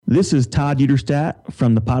This is Todd Uterstadt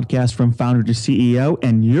from the podcast From Founder to CEO,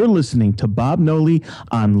 and you're listening to Bob Nolly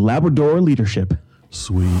on Labrador Leadership.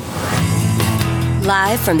 Sweet.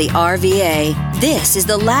 Live from the RVA, this is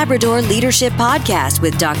the Labrador Leadership Podcast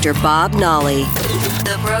with Dr. Bob Nolly.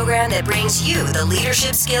 The program that brings you the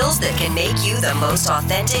leadership skills that can make you the most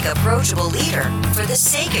authentic, approachable leader for the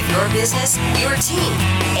sake of your business, your team,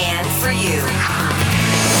 and for you.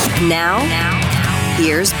 Now,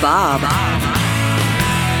 here's Bob.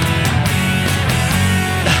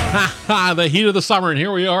 The heat of the summer, and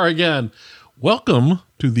here we are again. Welcome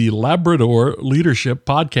to the Labrador Leadership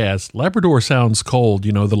Podcast. Labrador sounds cold,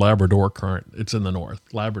 you know, the Labrador current. It's in the north,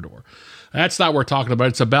 Labrador. That's not what we're talking about.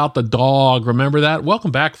 It's about the dog. Remember that?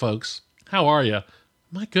 Welcome back, folks. How are you?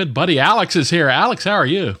 My good buddy Alex is here. Alex, how are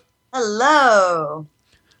you? Hello.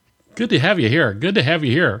 Good to have you here. Good to have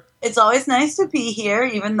you here. It's always nice to be here,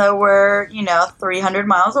 even though we're, 300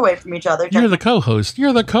 miles away from each other. You're the co-host.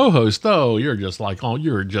 You're the co-host. Oh, you're just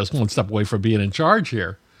you're just one step away from being in charge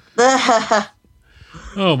here.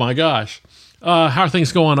 Oh my gosh. How are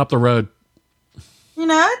things going up the road?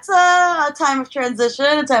 It's a time of transition,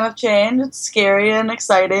 a time of change. It's scary and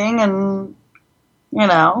exciting and,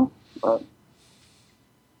 but.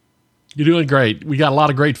 You're doing great. We got a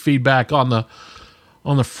lot of great feedback on the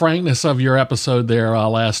frankness of your episode there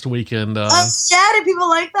last weekend. Did people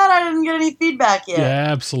like that? I didn't get any feedback yet.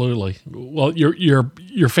 Yeah, absolutely. Well,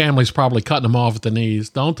 your family's probably cutting them off at the knees.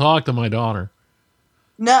 Don't talk to my daughter.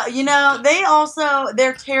 No,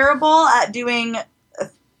 they're terrible at doing,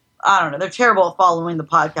 they're terrible at following the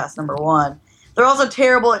podcast, number one. They're also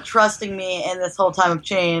terrible at trusting me in this whole time of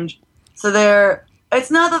change. So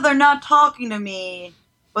it's not that they're not talking to me,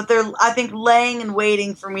 but they're, I think, laying and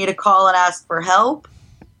waiting for me to call and ask for help.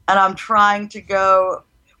 And I'm trying to go,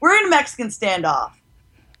 we're in a Mexican standoff,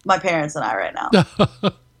 my parents and I right now.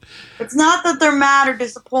 It's not that they're mad or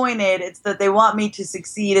disappointed. It's that they want me to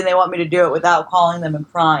succeed and they want me to do it without calling them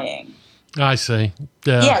and crying. I see.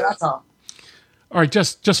 Yeah, that's all. All right,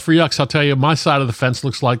 just for yucks, I'll tell you, my side of the fence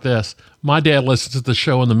looks like this. My dad listens to the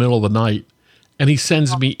show in the middle of the night, and he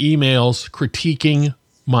sends me emails critiquing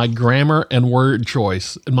my grammar and word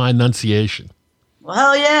choice and my enunciation. Well,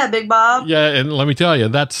 hell yeah, Big Bob. Yeah, and let me tell you,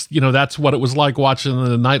 that's what it was like watching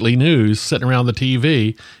the nightly news, sitting around the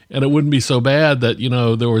TV, and it wouldn't be so bad that,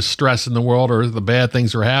 there was stress in the world or the bad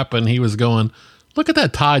things were happening. He was going, look at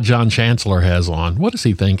that tie John Chancellor has on. What is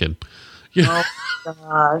he thinking? Oh, my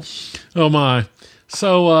gosh. Oh, my.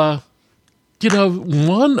 So,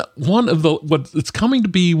 one of it's coming to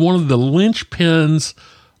be one of the linchpins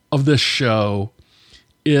of this show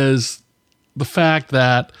is the fact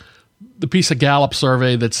that the piece of Gallup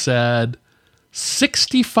survey that said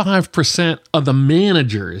 65% of the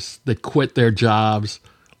managers that quit their jobs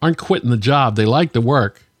aren't quitting the job. They like the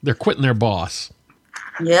work. They're quitting their boss.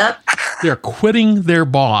 Yep. They're quitting their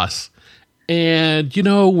boss. And,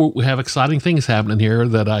 we have exciting things happening here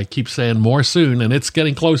that I keep saying more soon, and it's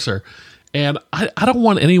getting closer. And I don't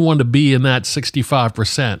want anyone to be in that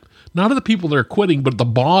 65%. Not of the people that are quitting, but the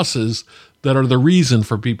bosses that are the reason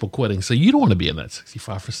for people quitting. So you don't want to be in that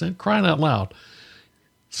 65%, crying out loud.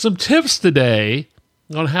 Some tips today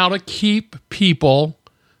on how to keep people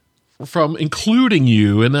from including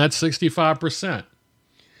you in that 65%.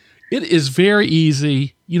 It is very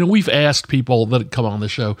easy. We've asked people that come on the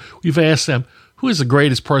show, we've asked them, who is the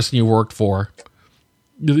greatest person you worked for?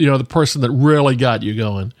 The person that really got you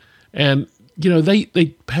going. And,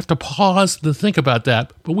 they have to pause to think about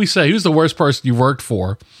that. But we say, who's the worst person you worked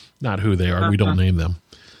for? Not who they are. We don't name them.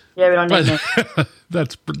 Yeah, we don't name them.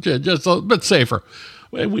 That's just a bit safer.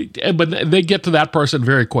 But they get to that person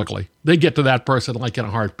very quickly. They get to that person like in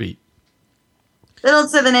a heartbeat. They don't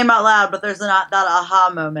say the name out loud, but there's that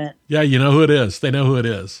aha moment. Yeah, you know who it is. They know who it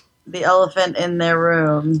is. The elephant in their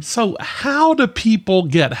room. So how do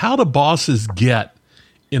bosses get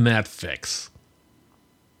in that fix?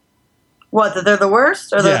 What, that they're the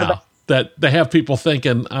worst? Or they're the best? That they have people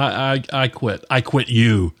thinking, I quit. I quit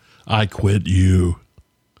you. I quit you.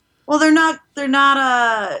 Well, they're not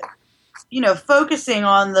focusing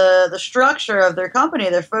on the structure of their company.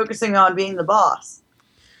 They're focusing on being the boss.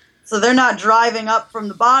 So they're not driving up from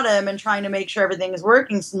the bottom and trying to make sure everything is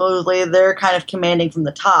working smoothly. They're kind of commanding from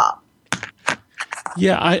the top.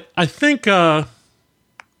 Yeah, I think they're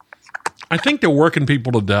working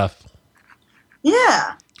people to death.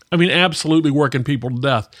 Yeah. I mean, absolutely working people to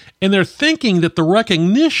death. And they're thinking that the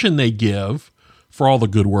recognition they give for all the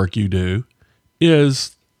good work you do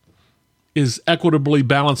is equitably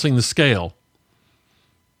balancing the scale.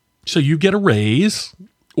 So you get a raise,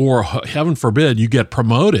 or heaven forbid, you get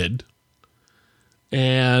promoted,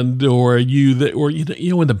 And or you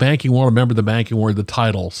know in the banking world, remember the banking world, the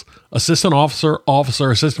titles: assistant officer,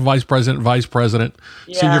 assistant vice president,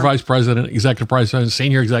 senior vice president, executive vice president,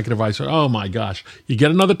 senior executive vice president. Oh my gosh! You get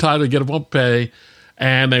another title, you get a bump pay,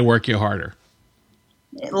 and they work you harder.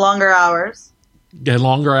 Longer hours. Yeah,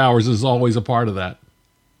 longer hours is always a part of that.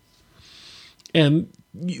 And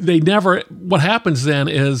they never. What happens then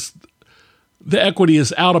is the equity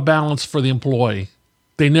is out of balance for the employee.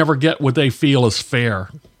 They never get what they feel is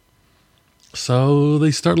fair. So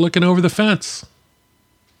they start looking over the fence.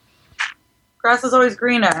 Grass is always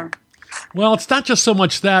greener. Well, it's not just so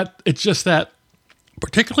much that, it's just that,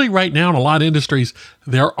 particularly right now in a lot of industries,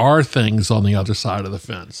 there are things on the other side of the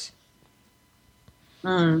fence.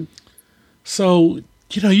 So,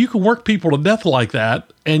 you can work people to death like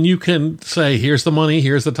that, and you can say, here's the money,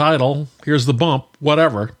 here's the title, here's the bump,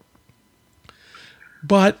 whatever.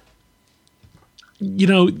 But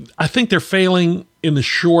I think they're failing in the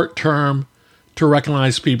short term to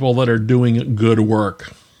recognize people that are doing good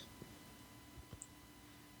work.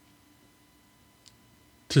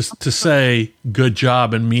 To say good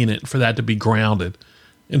job and mean it, for that to be grounded,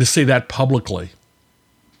 and to say that publicly.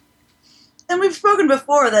 And we've spoken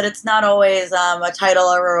before that it's not always a title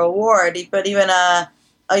or a award, but even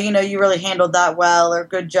you really handled that well, or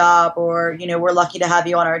good job, or we're lucky to have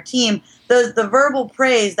you on our team. The verbal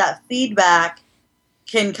praise, that feedback,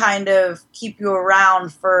 can kind of keep you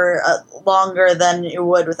around for longer than you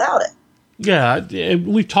would without it. Yeah,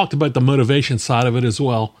 we've talked about the motivation side of it as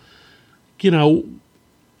well.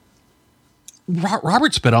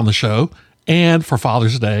 Robert's been on the show, and for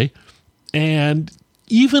Father's Day, and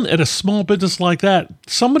even at a small business like that,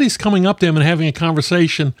 somebody's coming up to him and having a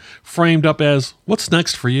conversation framed up as, what's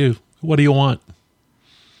next for you? What do you want?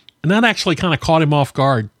 And that actually kind of caught him off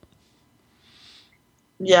guard.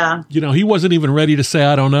 Yeah. He wasn't even ready to say,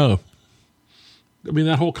 I don't know. I mean,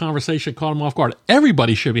 that whole conversation caught him off guard.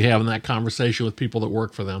 Everybody should be having that conversation with people that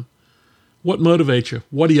work for them. What motivates you?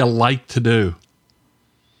 What do you like to do?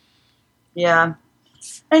 Yeah.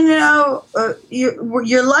 And,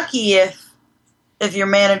 you're lucky if your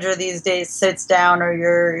manager these days sits down, or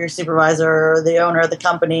your supervisor or the owner of the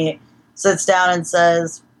company sits down and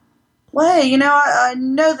says, well, hey, I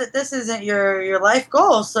know that this isn't your life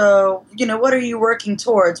goal, so, what are you working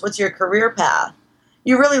towards? What's your career path?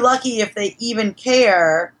 You're really lucky if they even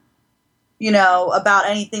care, about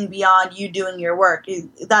anything beyond you doing your work.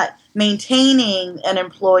 That maintaining an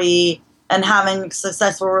employee and having a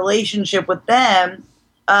successful relationship with them,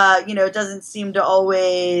 doesn't seem to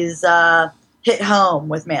always hit home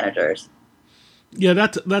with managers. Yeah,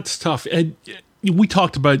 that's tough. And we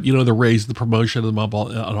talked about, the raise, the promotion, and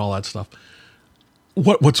all that stuff.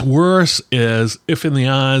 What's worse is if in the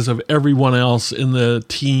eyes of everyone else in the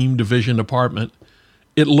team, division, department,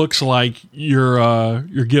 it looks like you're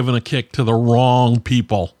giving a kick to the wrong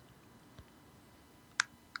people.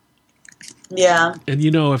 Yeah. And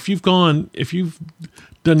if you've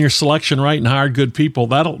done your selection right and hired good people,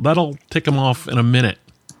 that'll tick them off in a minute.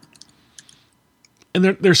 And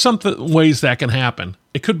there's some ways that can happen.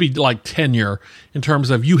 It could be like tenure, in terms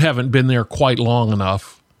of you haven't been there quite long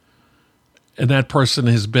enough, and that person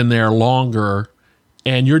has been there longer,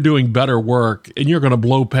 and you're doing better work, and you're going to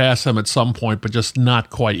blow past them at some point, but just not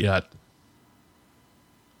quite yet.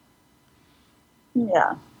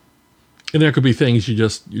 Yeah. And there could be things you're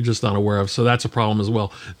just not aware of, so that's a problem as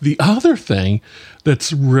well. The other thing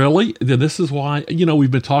that's really, this is why,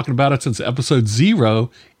 we've been talking about it since episode 0,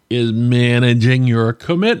 is managing your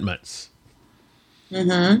commitments.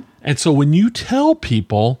 Mm-hmm. And so when you tell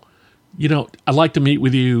people, I'd like to meet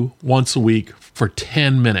with you once a week for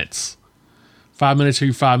 10 minutes, 5 minutes for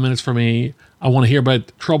you, 5 minutes for me. I want to hear about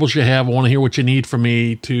the troubles you have. I want to hear what you need from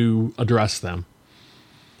me to address them.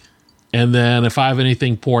 And then if I have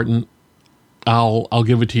anything important, I'll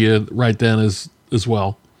give it to you right then as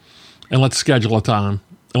well. And let's schedule a time.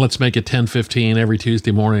 And let's make it 10:15 every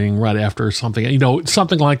Tuesday morning right after something,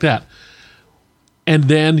 something like that. And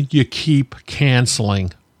then you keep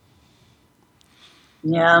canceling.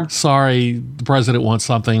 Yeah. Sorry, the president wants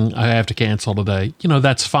something. I have to cancel today.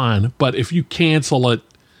 That's fine. But if you cancel it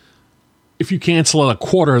a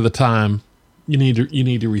quarter of the time, you need to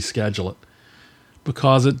reschedule it,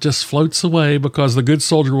 because it just floats away, because the good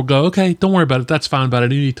soldier will go, okay, don't worry about it. That's fine about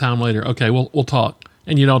it. Any time later. Okay, we'll talk.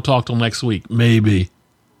 And you don't talk till next week. Maybe.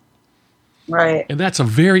 Right. And that's a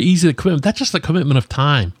very easy commitment. That's just a commitment of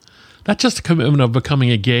time. That's just a commitment of becoming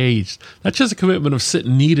engaged. That's just a commitment of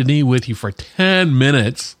sitting knee to knee with you for 10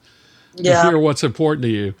 minutes to hear what's important to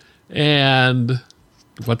you. And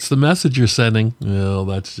what's the message you're sending? Well,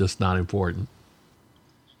 that's just not important.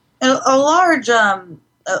 A large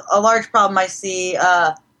a large problem I see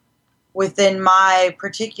within my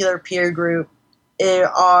particular peer group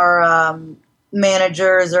are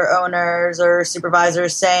managers or owners or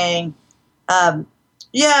supervisors saying,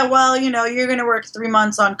 yeah, well, you're going to work 3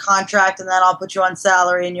 months on contract and then I'll put you on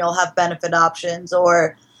salary and you'll have benefit options.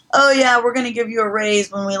 Or, oh, yeah, we're going to give you a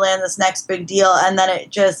raise when we land this next big deal. And then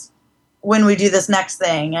when we do this next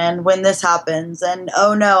thing and when this happens. And,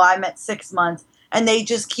 oh, no, I'm at 6 months. And they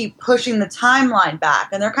just keep pushing the timeline back.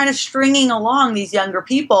 And they're kind of stringing along these younger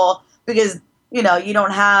people because,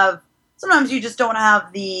 sometimes you just don't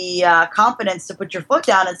have the confidence to put your foot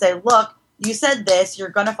down and say, look, you said this, you're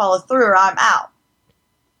going to follow through or I'm out.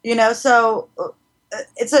 So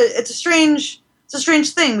it's a strange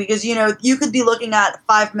thing because, you could be looking at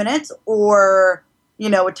 5 minutes or, a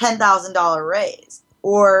 $10,000 raise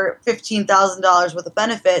or $15,000 worth of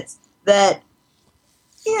benefits that,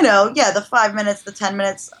 the 5 minutes, the 10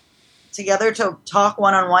 minutes together to talk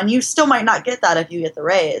one-on-one, you still might not get that if you get the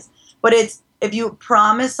raise. But if you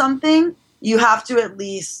promise something, you have to at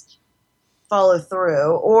least follow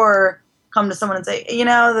through or come to someone and say,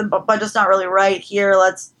 the budget's not really right here.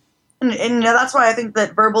 And that's why I think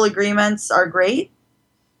that verbal agreements are great.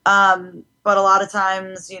 But a lot of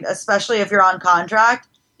times, especially if you're on contract,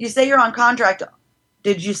 you say you're on contract.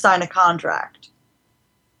 Did you sign a contract?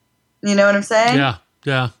 You know what I'm saying?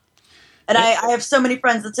 Yeah. And I have so many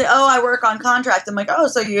friends that say, oh, I work on contract. I'm like, oh,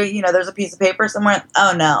 so there's a piece of paper somewhere.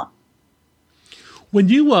 Oh, no. When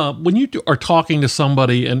you are talking to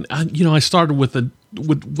somebody, and I started with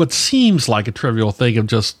what seems like a trivial thing of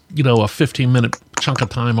just a 15-minute chunk of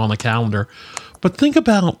time on the calendar, but think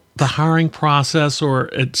about the hiring process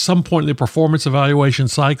or at some point in the performance evaluation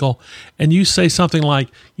cycle, and you say something like,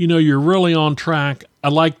 you're really on track.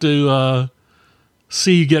 I'd like to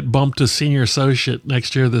see you get bumped to senior associate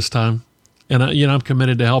next year this time, and I'm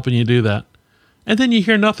committed to helping you do that. And then you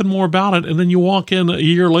hear nothing more about it. And then you walk in a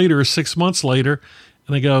year later or 6 months later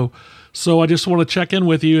and they go, so I just want to check in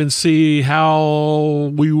with you and see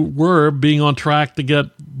how we were being on track to get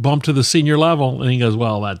bumped to the senior level. And he goes,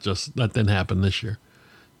 well, that didn't happen this year.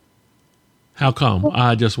 How come?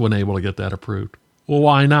 I just wasn't able to get that approved. Well,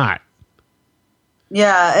 why not?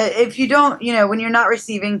 Yeah. If you don't, when you're not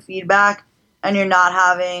receiving feedback and you're not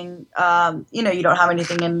having, you don't have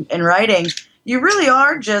anything in writing, you really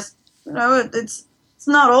are just, it's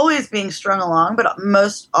not always being strung along, but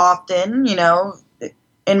most often,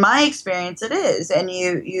 in my experience, it is. And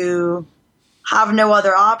you have no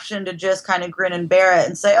other option to just kind of grin and bear it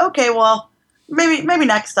and say, okay, well, maybe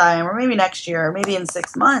next time or maybe next year or maybe in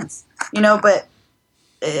 6 months, but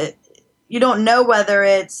you don't know whether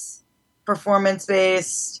it's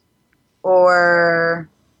performance-based or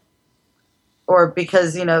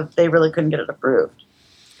because, they really couldn't get it approved.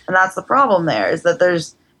 And that's the problem there is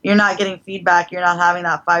that you're not getting feedback. You're not having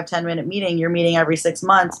that 5-10 minute meeting. You're meeting every 6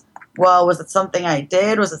 months. Well, was it something I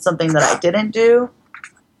did? Was it something that I didn't do?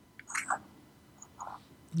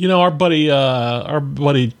 Our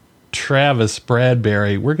buddy Travis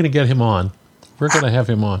Bradbury, we're going to get him on. We're going to have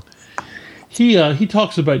him on. He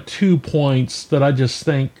talks about 2 points that I just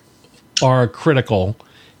think are critical.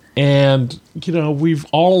 And, we've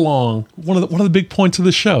all along, one of the big points of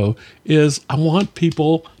the show is I want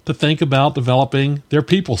people to think about developing their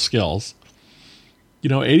people skills.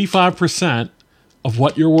 85% of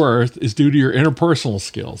what you're worth is due to your interpersonal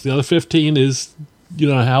skills. The other 15 is,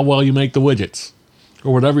 how well you make the widgets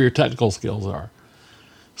or whatever your technical skills are.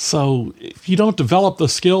 So if you don't develop the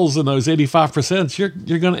skills in those 85%,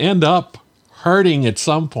 you're going to end up hurting at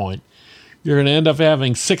some point. You're going to end up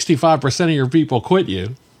having 65% of your people quit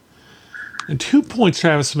you. And 2 points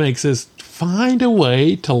Travis makes is find a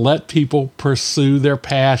way to let people pursue their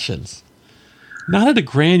passions. Not at a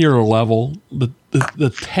granular level, the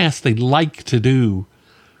tasks they like to do,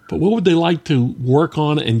 but what would they like to work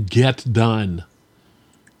on and get done?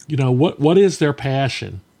 What is their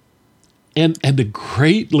passion? And the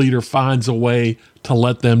great leader finds a way to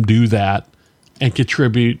let them do that and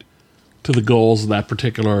contribute to the goals of that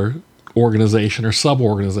particular organization or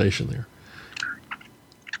sub-organization there.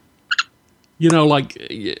 Like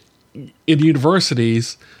in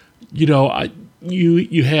universities,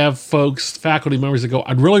 you have folks, faculty members that go,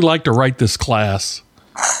 I'd really like to write this class.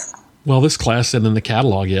 Well, this class isn't in the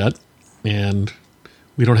catalog yet, and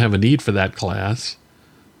we don't have a need for that class.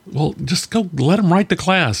 Well, just go let them write the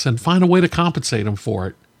class and find a way to compensate them for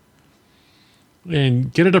it.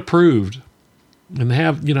 And get it approved and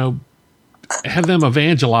have them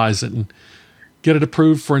evangelize it and get it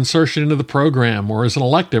approved for insertion into the program or as an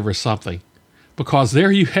elective or something. Because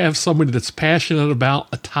there you have somebody that's passionate about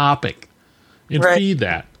a topic and right. Feed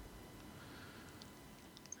that.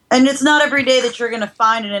 And it's not every day that you're going to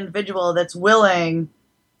find an individual that's willing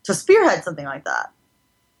to spearhead something like that.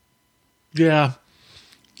 Yeah.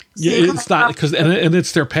 So It's not because, and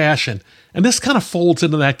it's their passion. And this kind of folds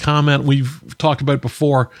into that comment we've talked about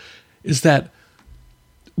before, is that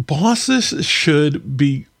bosses should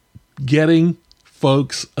be getting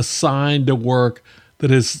folks assigned to work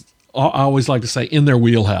that is, I always like to say, in their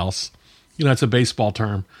wheelhouse. You know, it's a baseball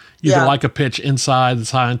term. Either like a pitch inside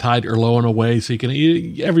that's high and tight or low and away. So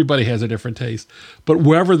everybody has a different taste. But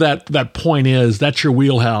wherever that point is, that's your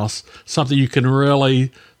wheelhouse. Something you can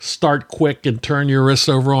really start quick and turn your wrists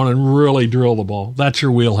over on and really drill the ball. That's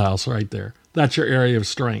your wheelhouse right there. That's your area of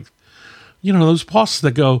strength. You know, those bosses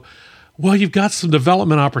that go, well, you've got some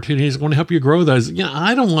development opportunities. I want to help you grow those. You know,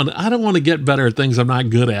 I don't want to get better at things I'm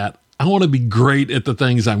not good at. I want to be great at the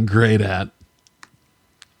things I'm great at.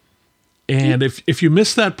 And if you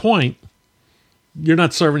miss that point, you're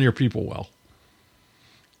not serving your people well.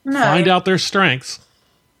 No. Find out their strengths.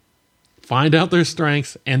 Find out their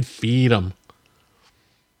strengths and feed them.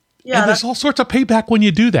 Yeah, and there's all sorts of payback when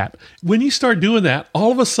you do that. When you start doing that,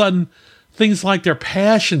 all of a sudden, things like their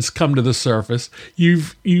passions come to the surface.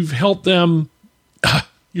 You've helped them.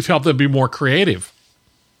 You've helped them be more creative.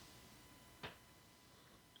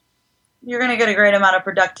 You're going to get a great amount of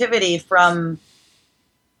productivity from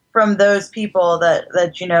those people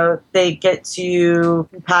that you know, they get to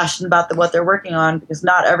be passionate about what they're working on, because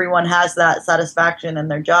not everyone has that satisfaction in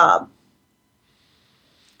their job.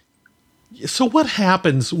 So what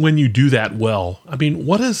happens when you do that well? I mean,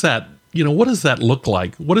 what is that? You know, what does that look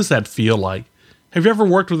like? What does that feel like? Have you ever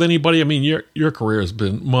worked with anybody? I mean, your career has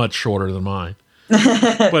been much shorter than mine.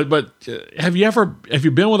 but have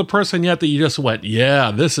you been with a person yet that you just went,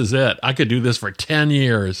 yeah, this is it. I could do this for 10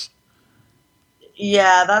 years.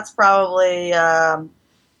 Yeah, that's probably that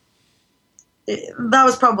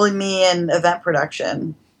was probably me in event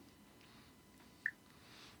production.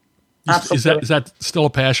 Absolutely. Is that still a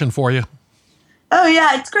passion for you? Oh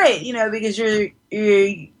yeah, it's great. You know, because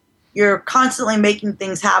you're constantly making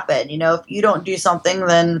things happen. You know, if you don't do something,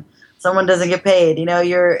 then someone doesn't get paid. You know,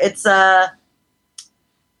 it's a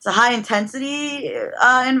high intensity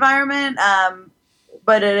environment.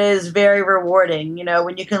 But it is very rewarding, you know,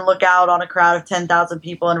 when you can look out on a crowd of 10,000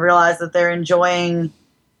 people and realize that they're enjoying,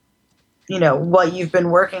 you know, what you've been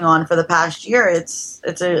working on for the past year. It's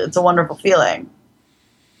a wonderful feeling.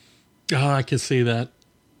 Oh, I could see that.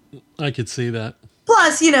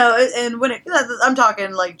 Plus, you know, and I'm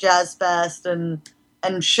talking like Jazz Fest and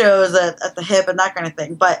shows at the Hip and that kind of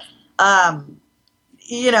thing. But,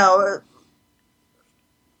 you know,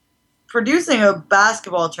 producing a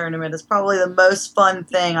basketball tournament is probably the most fun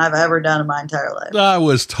thing I've ever done in my entire life. I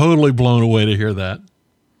was totally blown away to hear that.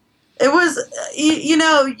 It was, you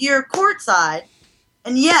know, you're courtside,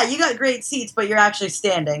 and yeah, you got great seats, but you're actually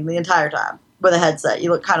standing the entire time with a headset. You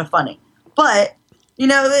look kind of funny. But, you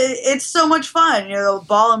know, it's so much fun. You know, the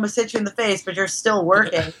ball almost hits you in the face, but you're still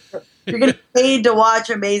working. You're getting paid to watch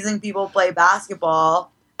amazing people play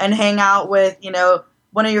basketball and hang out with, you know,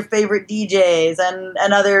 one of your favorite DJs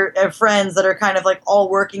and other friends that are kind of like all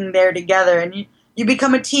working there together, and you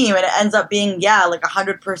become a team, and it ends up being like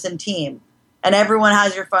 100-person team, and everyone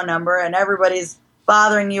has your phone number and everybody's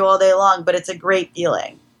bothering you all day long, but it's a great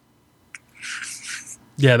feeling.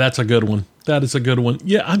 Yeah, that's a good one. That is a good one.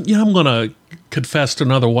 Yeah, I'm going to confess to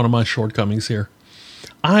another one of my shortcomings here.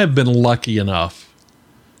 I have been lucky enough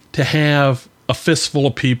to have a fistful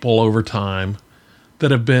of people over time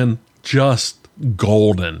that have been just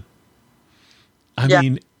golden. I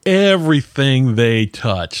mean, everything they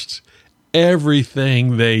touched,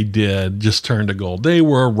 everything they did just turned to gold. They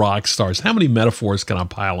were rock stars. How many metaphors can I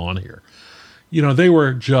pile on here? You know, they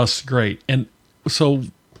were just great. And so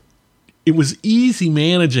it was easy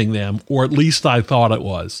managing them, or at least I thought it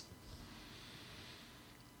was.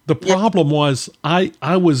 The problem was I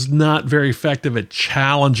was not very effective at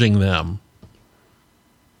challenging them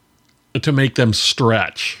to make them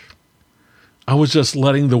stretch. I was just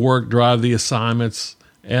letting the work drive the assignments.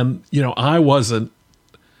 And, you know, I was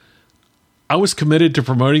committed to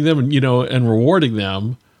promoting them and, you know, and rewarding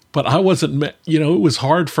them, but I wasn't, you know, it was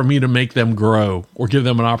hard for me to make them grow or give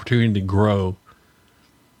them an opportunity to grow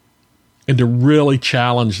and to really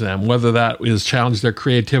challenge them, whether that is challenge their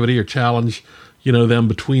creativity or challenge, you know, them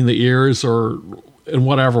between the ears or in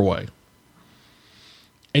whatever way.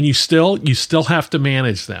 And you still have to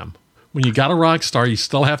manage them. When you got a rock star, you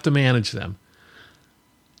still have to manage them.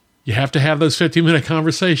 You have to have those 15-minute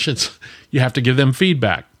conversations. You have to give them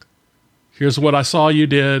feedback. Here's what I saw you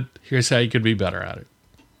did. Here's how you could be better at it.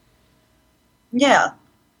 Yeah.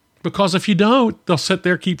 Because if you don't, they'll sit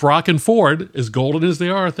there, keep rocking forward, as golden as they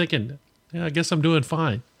are, thinking, yeah, I guess I'm doing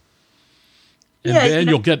fine. And then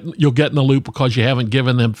you'll get in the loop because you haven't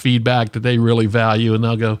given them feedback that they really value, and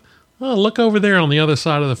they'll go, "Oh, look over there on the other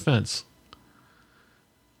side of the fence."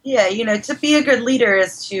 Yeah, to be a good leader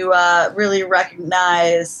is to really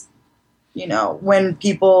recognize, when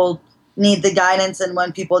people need the guidance and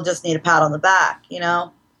when people just need a pat on the back,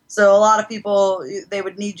 So a lot of people, they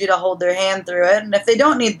would need you to hold their hand through it. And if they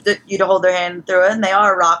don't need you to hold their hand through it and they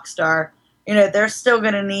are a rock star, they're still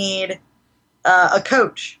going to need a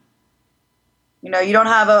coach. You don't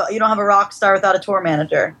have a rock star without a tour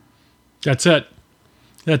manager. That's it.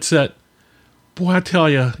 Boy, I tell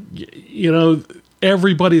you,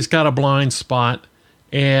 everybody's got a blind spot,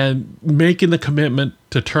 and making the commitment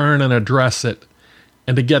to turn and address it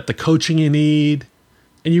and to get the coaching you need.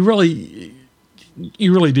 And you really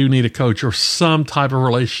do need a coach or some type of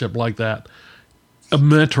relationship like that. A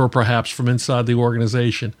mentor, perhaps, from inside the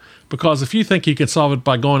organization. Because if you think you can solve it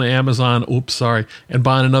by going to Amazon, and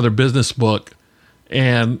buying another business book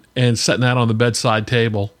and setting that on the bedside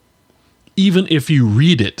table, even if you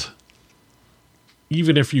read it,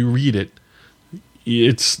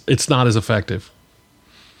 it's not as effective.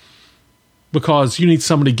 Because you need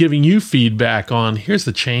somebody giving you feedback on, here's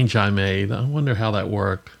the change I made. I wonder how that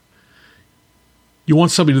worked. You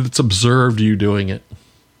want somebody that's observed you doing it.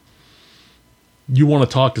 You want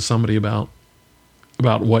to talk to somebody about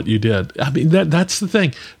what you did. I mean, that's the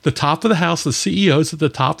thing. The top of the house, the CEO's at the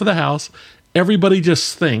top of the house, everybody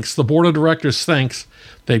just thinks, the board of directors thinks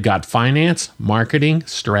they've got finance, marketing,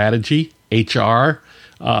 strategy, HR,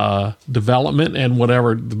 development, and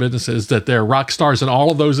whatever the business is, that they're rock stars in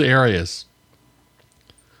all of those areas.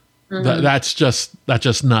 Mm-hmm. That's just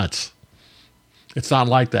nuts. It's not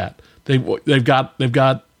like that. They've got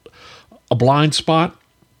a blind spot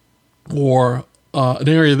or an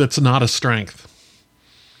area that's not a strength.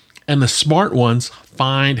 And the smart ones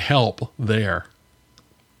find help there.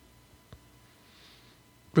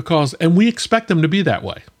 And we expect them to be that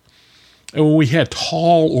way. And when we had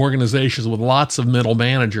tall organizations with lots of middle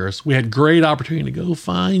managers, we had great opportunity to go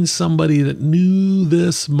find somebody that knew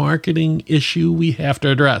this marketing issue we have to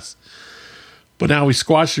address. But now we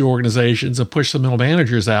squash the organizations and push the middle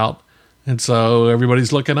managers out. And so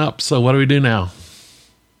everybody's looking up. So what do we do now?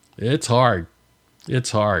 It's hard.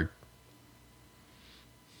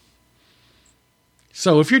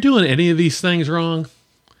 So if you're doing any of these things wrong,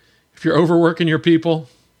 if you're overworking your people,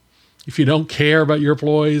 if you don't care about your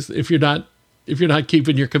employees, if you're not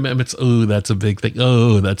keeping your commitments, that's a big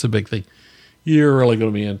thing. You're really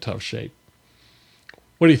going to be in tough shape.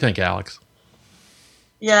 What do you think, Alex?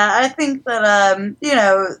 Yeah, I think that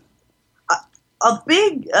a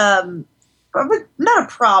big probably not a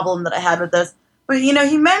problem that I had with this, but he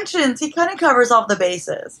kind of covers all the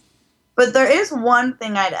bases. But there is one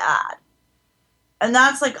thing I'd add, and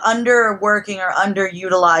that's like underworking or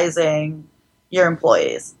underutilizing your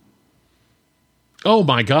employees. Oh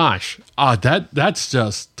my gosh. That's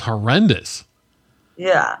just horrendous.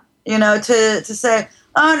 Yeah. To say,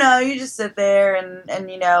 oh no, you just sit there and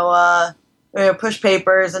push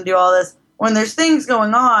papers and do all this when there's things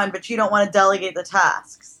going on, but you don't want to delegate the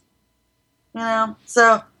tasks.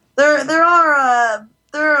 So there are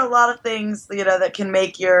a lot of things, that can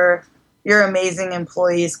make your amazing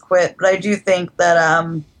employees quit. But I do think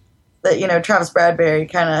that Travis Bradberry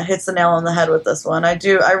kind of hits the nail on the head with this one. I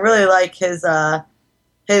really like his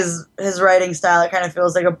writing style. It kind of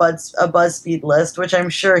feels like a BuzzFeed list, which I'm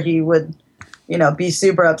sure he would, be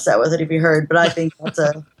super upset with it if he heard. But I think that's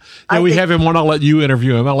a. We have him on. I'll let you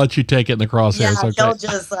interview him. I'll let you take it in the crosshairs. Yeah, okay. He'll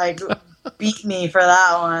just beat me for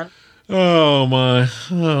that one. Oh my!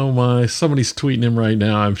 Somebody's tweeting him right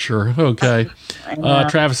now, I'm sure. Okay.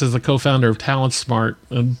 Travis is the co-founder of Talent Smart,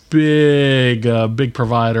 a big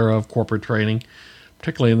provider of corporate training,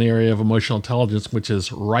 particularly in the area of emotional intelligence, which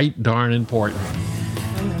is right darn important.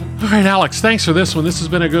 All right, Alex, thanks for this one. This has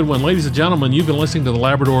been a good one. Ladies and gentlemen, you've been listening to the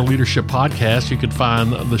Labrador Leadership Podcast. You can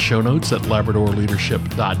find the show notes at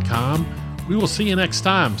labradorleadership.com. We will see you next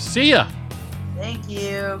time. See ya! Thank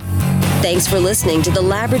you. Thanks for listening to the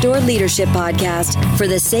Labrador Leadership Podcast. For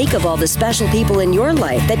the sake of all the special people in your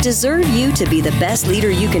life that deserve you to be the best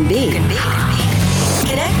leader you can be.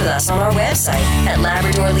 Connect with us on our website at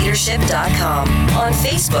labradorleadership.com, on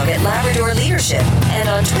Facebook at Labrador Leadership, and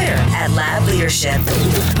on Twitter at Lab Leadership.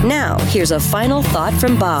 Now, here's a final thought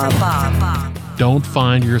from Bob. Don't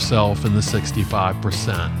find yourself in the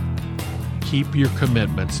 65%. Keep your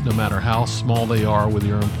commitments, no matter how small they are, with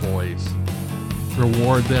your employees.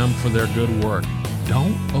 Reward them for their good work.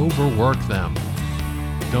 Don't overwork them.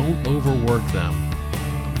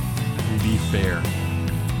 Be fair.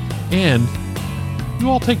 And you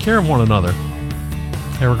all take care of one another.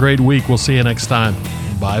 Have a great week. We'll see you next time.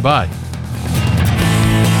 Bye-bye.